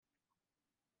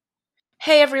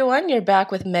Hey everyone, you're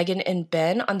back with Megan and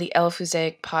Ben on the El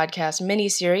Fusaic podcast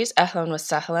mini-series, Ahlan with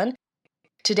Sahlan.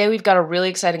 Today we've got a really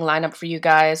exciting lineup for you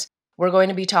guys. We're going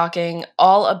to be talking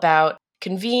all about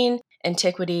Convene,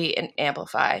 Antiquity, and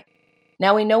Amplify.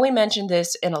 Now we know we mentioned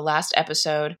this in a last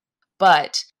episode,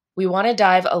 but we want to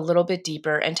dive a little bit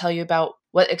deeper and tell you about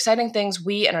what exciting things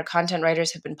we and our content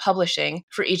writers have been publishing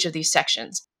for each of these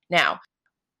sections. Now,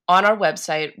 on our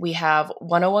website, we have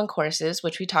 101 courses,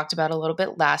 which we talked about a little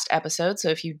bit last episode. So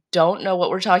if you don't know what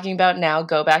we're talking about now,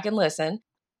 go back and listen.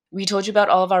 We told you about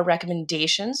all of our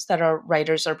recommendations that our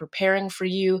writers are preparing for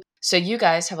you. So you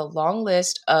guys have a long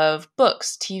list of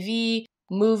books, TV,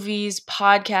 movies,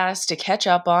 podcasts to catch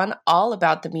up on all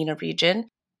about the MENA region.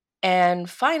 And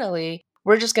finally,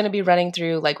 we're just going to be running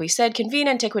through, like we said, Convene,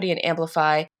 Antiquity, and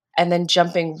Amplify, and then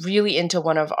jumping really into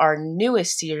one of our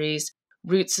newest series,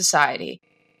 Root Society.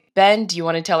 Ben, do you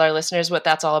want to tell our listeners what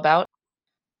that's all about?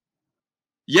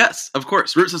 Yes, of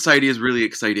course. Root Society is really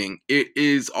exciting. It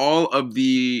is all of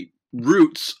the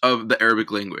roots of the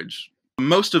Arabic language.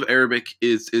 Most of Arabic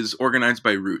is organized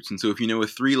by roots. And so if you know a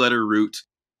three-letter root,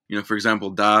 for example,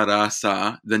 da, ra,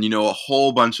 sa, then you know a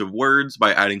whole bunch of words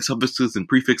by adding suffixes and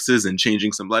prefixes and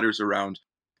changing some letters around.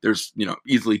 There's,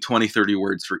 easily 20, 30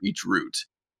 words for each root.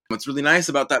 What's really nice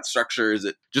about that structure is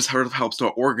it just sort of helps to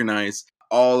organize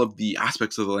all of the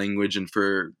aspects of the language, and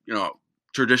for,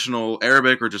 traditional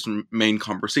Arabic or just main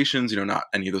conversations, not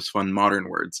any of those fun modern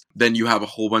words, then you have a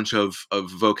whole bunch of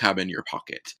vocab in your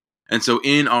pocket. And so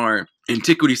in our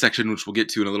Antiquity section, which we'll get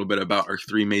to in a little bit about our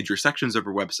three major sections of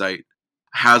our website,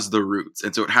 has the roots.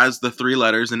 And so it has the three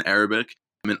letters in Arabic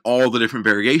and all the different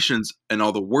variations and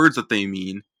all the words that they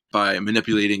mean by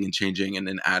manipulating and changing and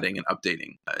then adding and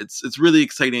updating. It's really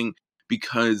exciting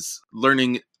because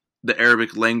learning the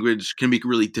Arabic language can be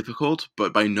really difficult,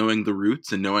 but by knowing the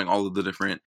roots and knowing all of the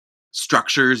different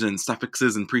structures and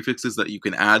suffixes and prefixes that you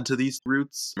can add to these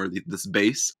roots or this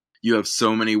base, you have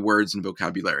so many words and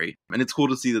vocabulary. And it's cool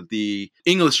to see that the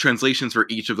English translations for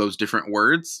each of those different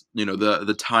words,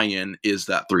 the tie-in is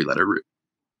that three-letter root.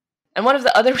 And one of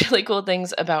the other really cool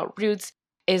things about roots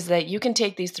is that you can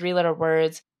take these three-letter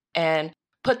words and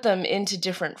put them into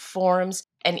different forms,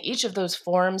 and each of those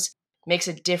forms makes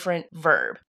a different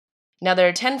verb. Now, there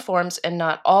are 10 forms, and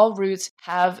not all roots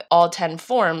have all 10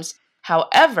 forms.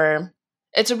 However,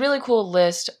 it's a really cool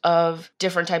list of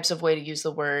different types of way to use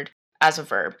the word as a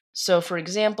verb. So, for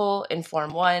example, in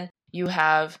Form 1, you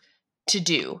have to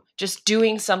do, just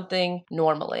doing something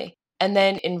normally. And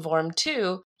then in Form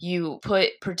 2, you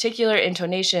put particular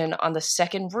intonation on the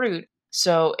second root.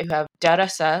 So if you have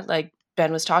darasa, like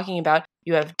Ben was talking about,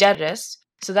 you have daras.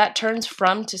 So that turns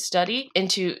from to study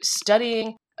into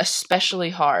studying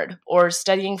especially hard, or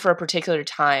studying for a particular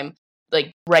time,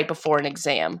 like right before an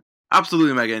exam.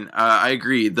 Absolutely, Megan. I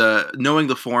agree. Knowing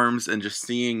the forms and just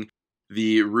seeing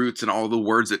the roots and all the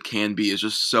words it can be is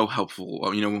just so helpful.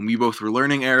 When we both were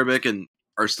learning Arabic and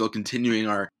are still continuing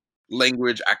our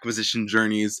language acquisition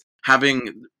journeys,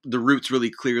 having the roots really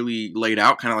clearly laid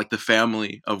out, kind of like the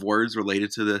family of words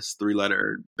related to this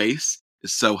three-letter base,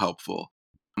 is so helpful.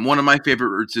 One of my favorite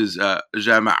roots is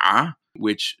jama'a,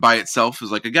 which by itself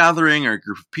is like a gathering or a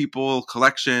group of people,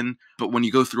 collection. But when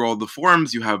you go through all the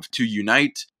forms, you have to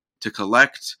unite, to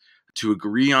collect, to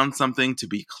agree on something, to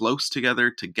be close together,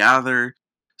 to gather.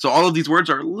 So all of these words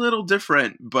are a little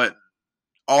different, but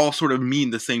all sort of mean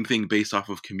the same thing based off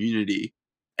of community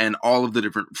and all of the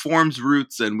different forms,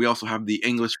 roots. And we also have the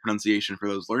English pronunciation for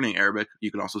those learning Arabic.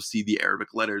 You can also see the Arabic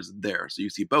letters there. So you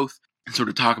see both and sort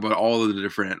of talk about all of the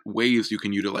different ways you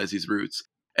can utilize these roots.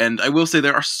 And I will say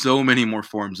there are so many more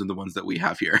forms than the ones that we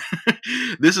have here.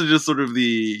 This is just sort of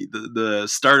the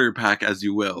starter pack, as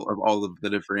you will, of all of the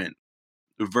different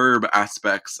verb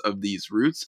aspects of these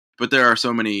roots. But there are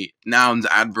so many nouns,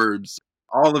 adverbs,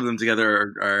 all of them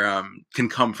together can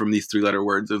come from these three-letter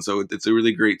words. And so it's a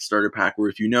really great starter pack where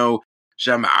if you know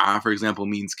jama'a, for example,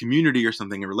 means community or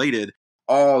something related,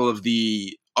 all of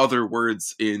the other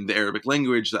words in the Arabic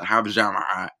language that have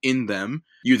jama'a in them,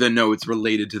 you then know it's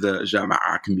related to the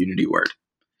jama'a community word.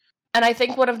 And I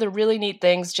think one of the really neat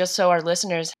things, just so our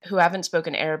listeners who haven't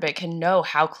spoken Arabic can know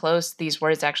how close these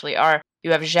words actually are,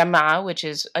 you have jama'a, which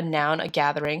is a noun, a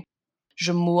gathering.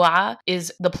 Jumu'a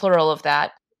is the plural of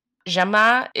that.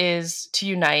 Jama'a is to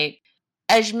unite.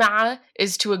 Ajma'a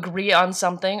is to agree on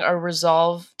something or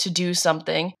resolve to do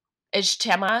something.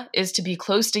 Ijtama is to be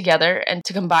close together and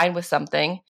to combine with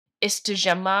something.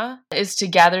 Istijama is to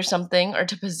gather something or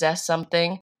to possess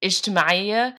something.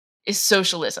 Ijtimaiya is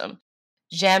socialism.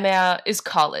 Jamia is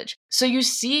college. So you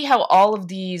see how all of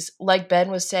these, like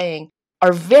Ben was saying,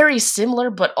 are very similar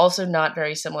but also not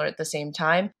very similar at the same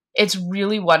time. It's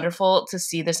really wonderful to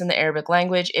see this in the Arabic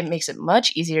language. It makes it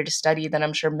much easier to study than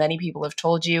I'm sure many people have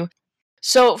told you.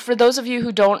 So, for those of you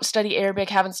who don't study Arabic,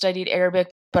 haven't studied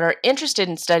Arabic, but are interested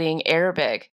in studying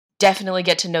Arabic, definitely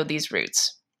get to know these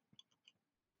roots.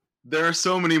 There are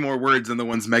so many more words than the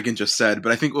ones Megan just said,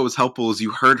 but I think what was helpful is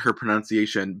you heard her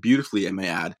pronunciation beautifully, I may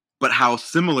add, but how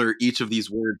similar each of these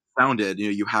words sounded.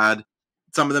 You had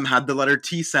some of them had the letter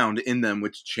T sound in them,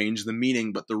 which changed the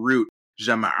meaning, but the root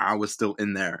jama'a was still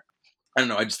in there. I don't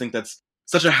know. I just think that's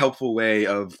such a helpful way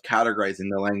of categorizing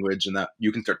the language, and that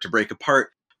you can start to break apart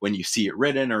when you see it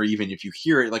written, or even if you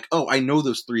hear it, like, oh, I know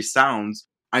those three sounds.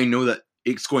 I know that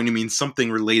it's going to mean something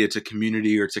related to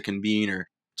community or to convene or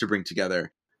to bring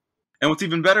together. And what's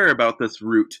even better about this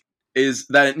root is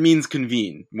that it means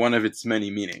convene, one of its many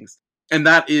meanings. And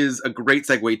that is a great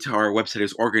segue to how our website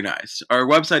is organized. Our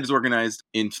website is organized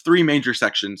in three major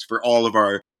sections for all of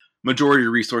our majority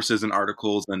resources and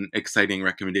articles and exciting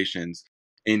recommendations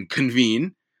in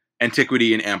Convene,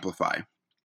 Antiquity, and Amplify.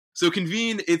 So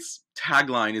Convene, its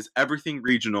tagline is everything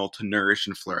regional to nourish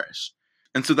and flourish.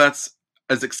 And so that's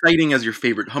as exciting as your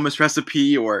favorite hummus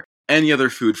recipe or any other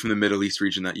food from the Middle East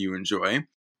region that you enjoy,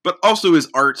 but also is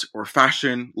art or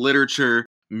fashion, literature,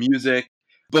 music,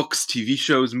 books, TV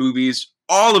shows, movies.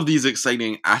 All of these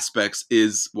exciting aspects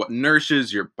is what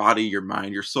nourishes your body, your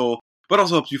mind, your soul, but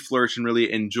also helps you flourish and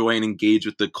really enjoy and engage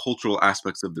with the cultural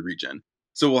aspects of the region.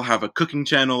 So we'll have a cooking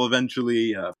channel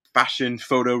eventually, a fashion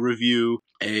photo review,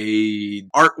 a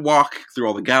art walk through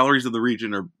all the galleries of the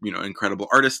region or, incredible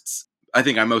artists. I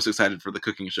think I'm most excited for the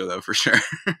cooking show though, for sure.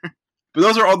 But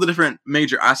those are all the different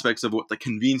major aspects of what the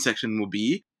Convene section will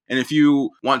be. And if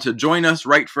you want to join us,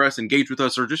 write for us, engage with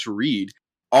us, or just read,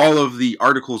 all of the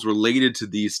articles related to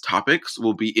these topics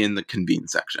will be in the Convene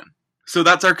section. So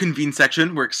that's our Convene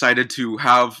section. We're excited to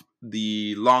have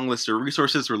the long list of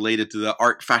resources related to the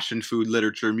art, fashion, food,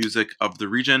 literature, music of the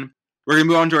region. We're going to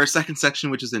move on to our second section,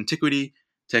 which is Antiquity.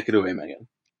 Take it away, Megan.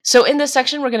 So in this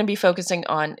section, we're going to be focusing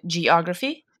on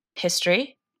geography,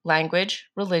 history, language,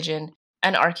 religion,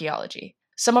 and archaeology.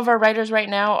 Some of our writers right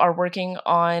now are working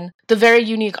on the very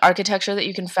unique architecture that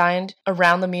you can find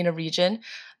around the MENA region.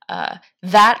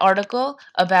 That article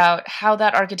about how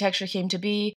that architecture came to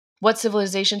be, what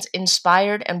civilizations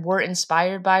inspired and were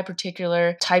inspired by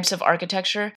particular types of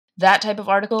architecture, that type of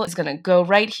article is going to go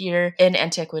right here in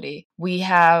Antiquity. We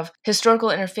have historical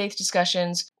interfaith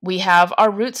discussions. We have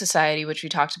our root society, which we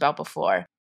talked about before.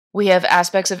 We have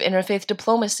aspects of interfaith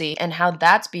diplomacy and how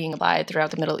that's being applied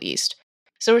throughout the Middle East.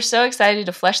 So we're so excited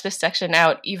to flesh this section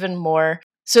out even more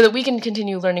so that we can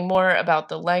continue learning more about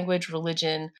the language,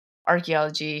 religion,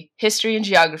 archaeology, history, and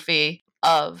geography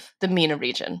of the MENA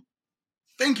region.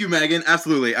 Thank you, Megan.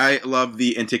 Absolutely. I love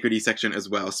the Antiquity section as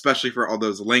well, especially for all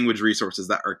those language resources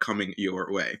that are coming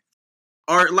your way.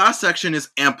 Our last section is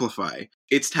Amplify.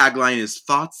 Its tagline is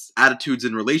Thoughts, Attitudes,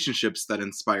 and Relationships that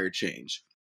Inspire Change.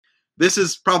 This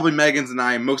is probably Megan's and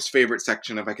I most favorite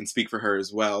section, if I can speak for her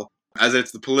as well, as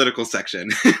it's the political section,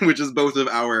 which is both of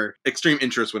our extreme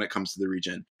interest when it comes to the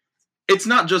region. It's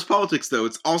not just politics, though.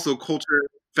 It's also culture,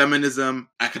 feminism,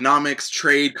 economics,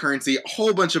 trade, currency, a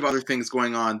whole bunch of other things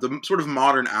going on. The sort of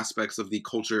modern aspects of the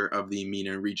culture of the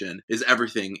MENA region is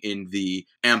everything in the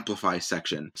Amplify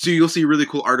section. So you'll see really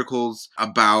cool articles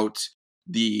about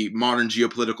the modern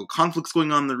geopolitical conflicts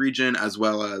going on in the region, as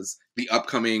well as the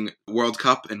upcoming World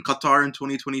Cup in Qatar in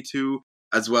 2022,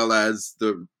 as well as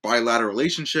the bilateral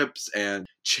relationships and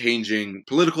changing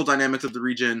political dynamics of the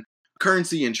region,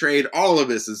 currency and trade. All of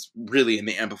this is really in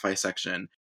the Amplify section.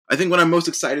 I think what I'm most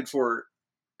excited for,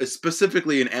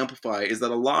 specifically in Amplify, is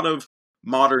that a lot of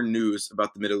modern news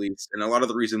about the Middle East, and a lot of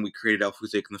the reason we created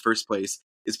Al-Fusayk in the first place,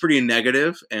 is pretty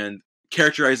negative and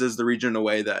characterizes the region in a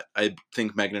way that I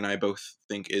think Megan and I both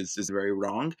think is very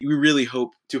wrong. We really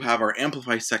hope to have our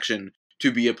Amplify section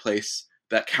to be a place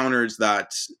that counters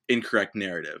that incorrect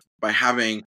narrative by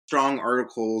having strong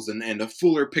articles and a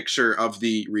fuller picture of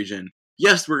the region.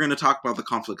 Yes, we're going to talk about the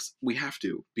conflicts. We have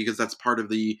to, because that's part of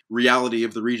the reality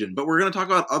of the region. But we're going to talk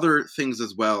about other things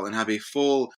as well and have a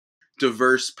full,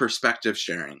 diverse perspective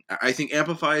sharing. I think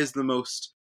Amplify is the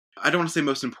most, I don't want to say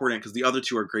most important because the other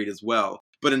two are great as well.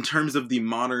 But in terms of the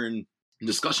modern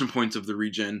discussion points of the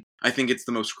region, I think it's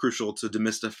the most crucial to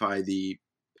demystify the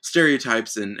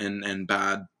stereotypes and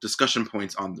bad discussion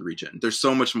points on the region. There's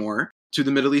so much more to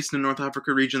the Middle East and North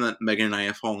Africa region that Megan and I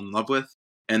have fallen in love with.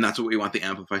 And that's what we want the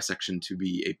Amplify section to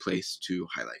be a place to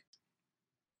highlight.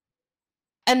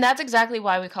 And that's exactly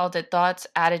why we called it Thoughts,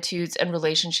 Attitudes, and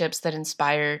Relationships that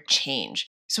Inspire Change.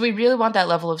 So we really want that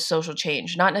level of social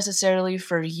change, not necessarily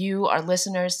for you, our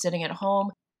listeners, sitting at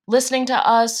home, listening to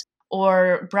us,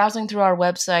 or browsing through our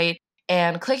website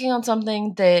and clicking on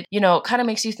something that, kind of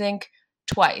makes you think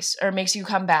twice or makes you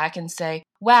come back and say,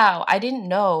 wow, I didn't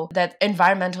know that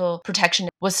environmental protection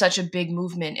was such a big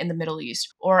movement in the Middle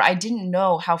East, or I didn't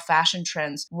know how fashion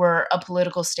trends were a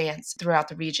political stance throughout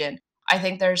the region. I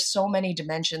think there's so many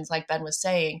dimensions, like Ben was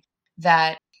saying,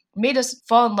 that made us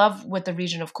fall in love with the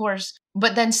region, of course,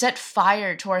 but then set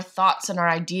fire to our thoughts and our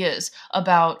ideas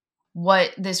about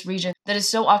what this region that is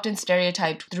so often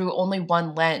stereotyped through only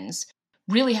one lens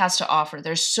really has to offer.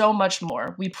 There's so much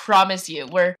more. We promise you.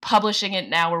 We're publishing it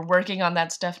now. We're working on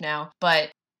that stuff now.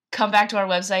 But come back to our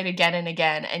website again and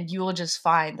again, and you will just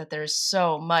find that there's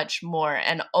so much more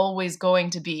and always going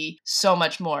to be so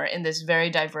much more in this very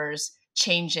diverse,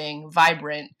 changing,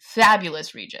 vibrant,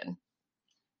 fabulous region.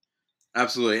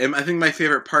 Absolutely. And I think my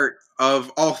favorite part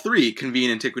of all three,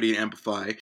 Convene, Antiquity, and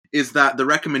Amplify, is that the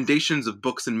recommendations of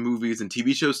books and movies and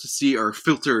TV shows to see are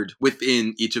filtered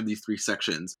within each of these three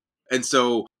sections. And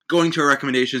so going to our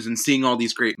recommendations and seeing all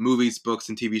these great movies, books,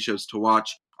 and TV shows to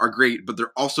watch are great, but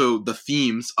they're also the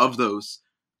themes of those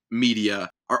media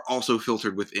are also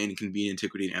filtered within Convene,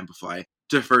 Antiquity, and Amplify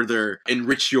to further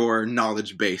enrich your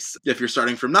knowledge base. If you're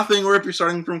starting from nothing or if you're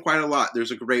starting from quite a lot,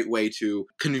 there's a great way to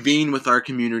convene with our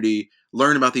community,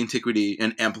 learn about the antiquity,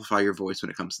 and amplify your voice when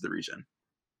it comes to the region.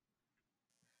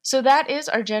 So that is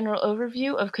our general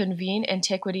overview of Convene,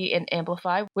 Antiquity, and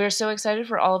Amplify. We're so excited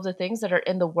for all of the things that are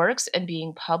in the works and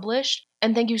being published.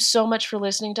 And thank you so much for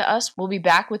listening to us. We'll be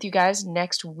back with you guys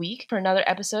next week for another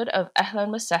episode of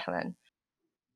Ahlan with Sahlan.